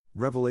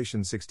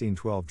Revelation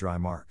 16:12 Dry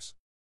marks.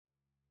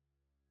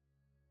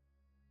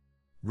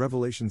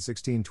 Revelation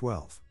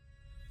 16:12.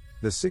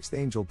 The sixth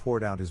angel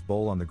poured out his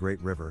bowl on the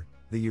great river,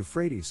 the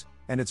Euphrates,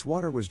 and its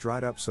water was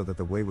dried up so that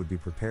the way would be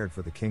prepared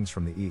for the kings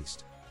from the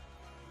east.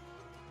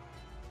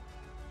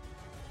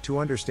 To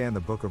understand the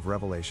book of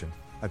Revelation,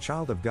 a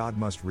child of God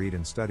must read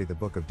and study the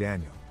book of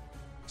Daniel.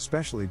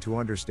 Especially to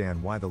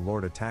understand why the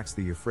Lord attacks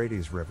the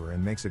Euphrates River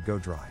and makes it go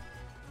dry.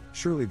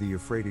 Surely the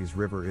Euphrates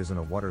River isn't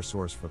a water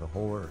source for the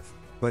whole earth,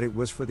 but it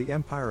was for the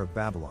empire of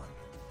Babylon.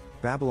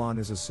 Babylon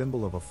is a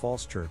symbol of a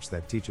false church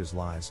that teaches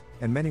lies,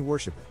 and many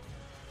worship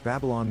it.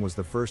 Babylon was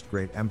the first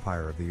great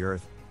empire of the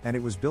earth, and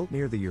it was built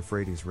near the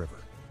Euphrates River.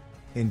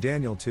 In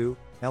Daniel 2,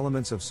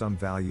 elements of some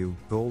value,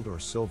 gold or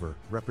silver,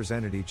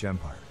 represented each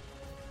empire.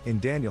 In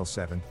Daniel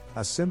 7,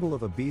 a symbol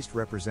of a beast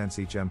represents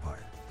each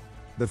empire.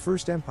 The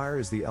first empire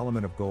is the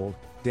element of gold,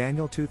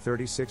 Daniel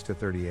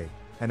 2:36-38,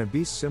 and a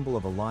beast symbol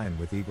of a lion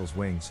with eagle's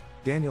wings,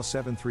 Daniel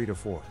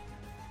 7:3-4.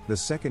 The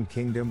second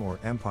kingdom or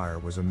empire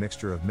was a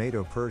mixture of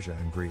Medo-Persia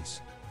and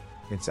Greece.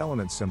 Its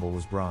element symbol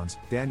was bronze,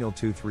 Daniel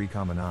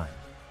 2:3-9.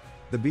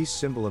 The beast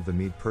symbol of the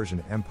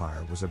Mede-Persian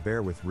Empire was a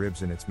bear with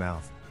ribs in its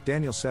mouth,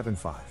 Daniel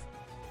 7:5.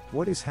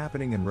 What is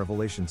happening in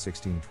Revelation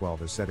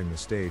 16:12 is setting the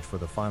stage for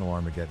the final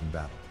Armageddon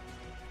battle.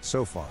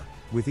 So far,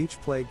 with each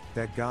plague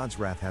that God's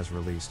wrath has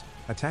released,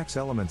 attacks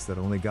elements that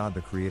only God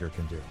the Creator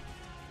can do.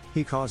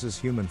 He causes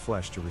human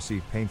flesh to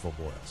receive painful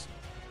boils.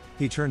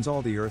 He turns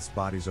all the earth's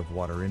bodies of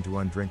water into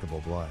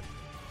undrinkable blood.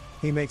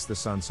 He makes the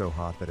sun so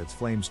hot that its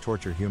flames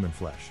torture human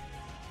flesh.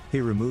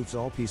 He removes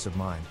all peace of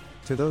mind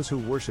to those who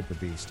worship the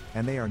beast,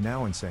 and they are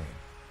now insane.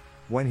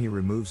 When he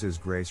removes his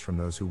grace from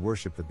those who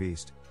worship the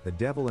beast, the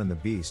devil and the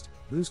beast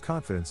lose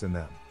confidence in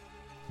them.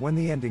 When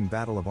the ending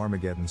battle of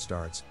Armageddon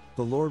starts,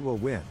 the Lord will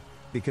win,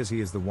 because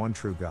he is the one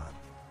true God.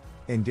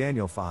 In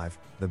Daniel 5,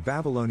 the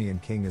Babylonian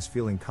king is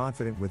feeling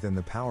confident within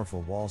the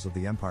powerful walls of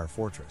the empire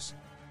fortress.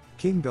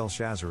 King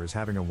Belshazzar is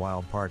having a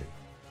wild party.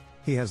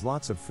 He has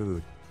lots of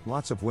food,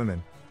 lots of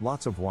women,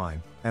 lots of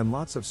wine, and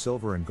lots of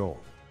silver and gold.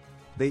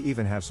 They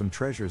even have some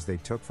treasures they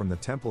took from the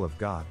temple of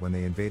God when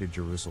they invaded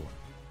Jerusalem.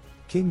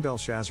 King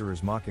Belshazzar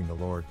is mocking the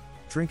Lord,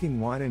 drinking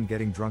wine and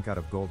getting drunk out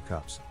of gold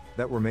cups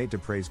that were made to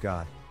praise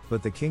God,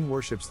 but the king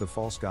worships the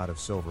false god of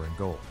silver and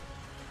gold.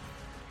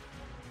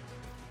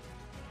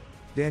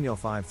 Daniel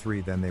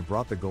 5:3 Then they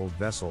brought the gold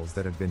vessels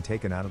that had been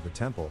taken out of the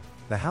temple,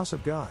 the house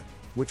of God,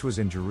 which was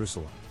in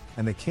Jerusalem,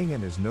 and the king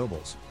and his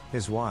nobles,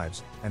 his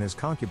wives, and his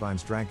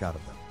concubines drank out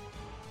of them.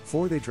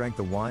 For they drank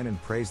the wine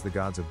and praised the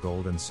gods of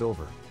gold and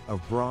silver,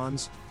 of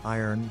bronze,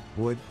 iron,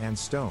 wood, and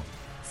stone.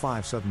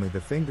 5 Suddenly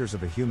the fingers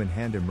of a human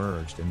hand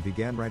emerged and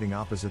began writing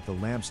opposite the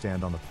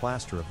lampstand on the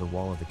plaster of the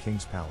wall of the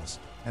king's palace,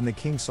 and the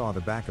king saw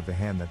the back of the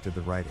hand that did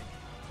the writing.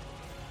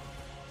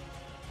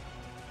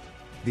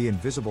 The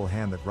invisible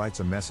hand that writes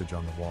a message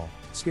on the wall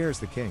scares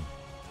the king.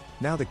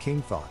 Now the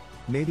king thought,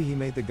 maybe he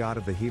made the God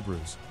of the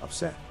Hebrews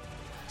upset.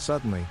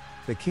 Suddenly,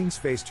 the king's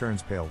face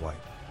turns pale white.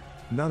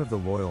 None of the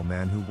loyal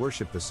men who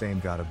worshipped the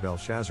same God of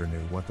Belshazzar knew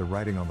what the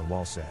writing on the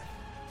wall said.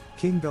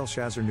 King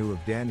Belshazzar knew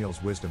of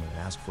Daniel's wisdom and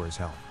asked for his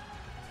help.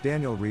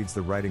 Daniel reads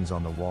the writings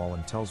on the wall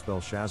and tells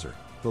Belshazzar,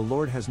 "The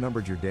Lord has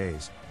numbered your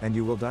days, and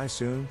you will die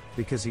soon,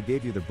 because he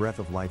gave you the breath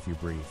of life you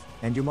breathe,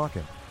 and you mock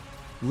him."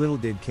 Little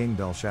did King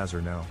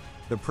Belshazzar know,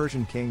 the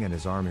Persian king and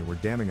his army were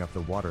damming up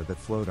the water that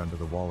flowed under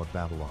the wall of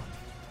Babylon.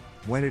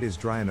 When it is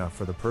dry enough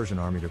for the Persian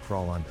army to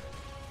crawl under.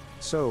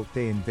 So,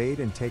 they invade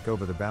and take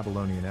over the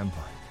Babylonian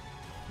Empire.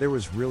 There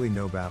was really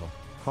no battle,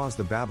 cause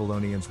the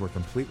Babylonians were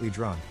completely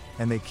drunk,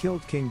 and they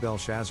killed King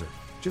Belshazzar,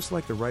 just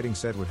like the writing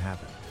said would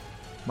happen.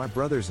 My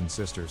brothers and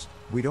sisters,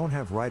 we don't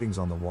have writings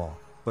on the wall,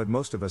 but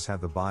most of us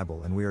have the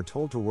Bible and we are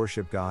told to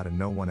worship God and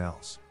no one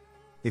else.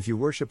 If you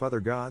worship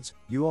other gods,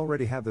 you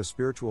already have the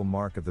spiritual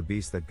mark of the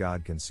beast that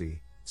God can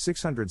see,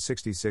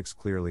 666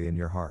 clearly in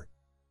your heart.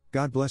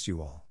 God bless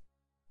you all.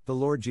 The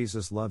Lord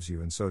Jesus loves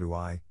you and so do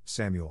I,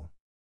 Samuel.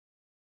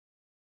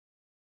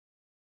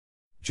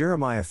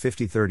 Jeremiah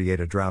 50:38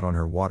 A drought on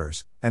her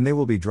waters, and they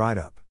will be dried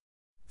up.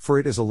 For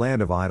it is a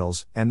land of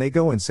idols, and they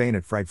go insane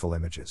at frightful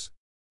images.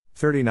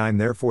 39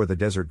 Therefore the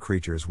desert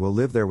creatures will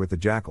live there with the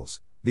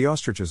jackals, the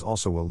ostriches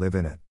also will live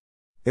in it.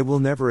 It will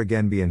never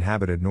again be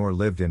inhabited nor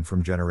lived in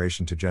from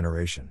generation to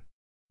generation.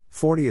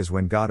 40 As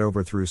when God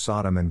overthrew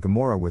Sodom and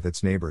Gomorrah with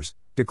its neighbors,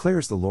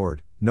 declares the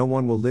Lord, no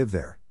one will live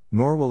there,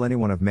 nor will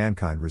anyone of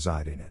mankind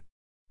reside in it.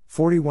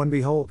 41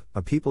 Behold,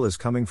 a people is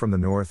coming from the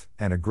north,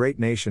 and a great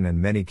nation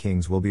and many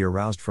kings will be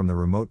aroused from the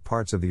remote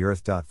parts of the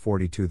earth.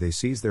 42 They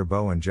seize their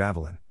bow and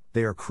javelin,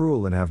 they are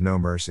cruel and have no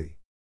mercy.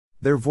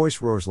 Their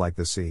voice roars like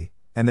the sea,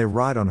 and they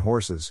ride on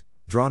horses,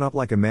 drawn up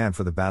like a man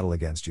for the battle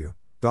against you,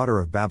 daughter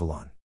of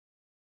Babylon.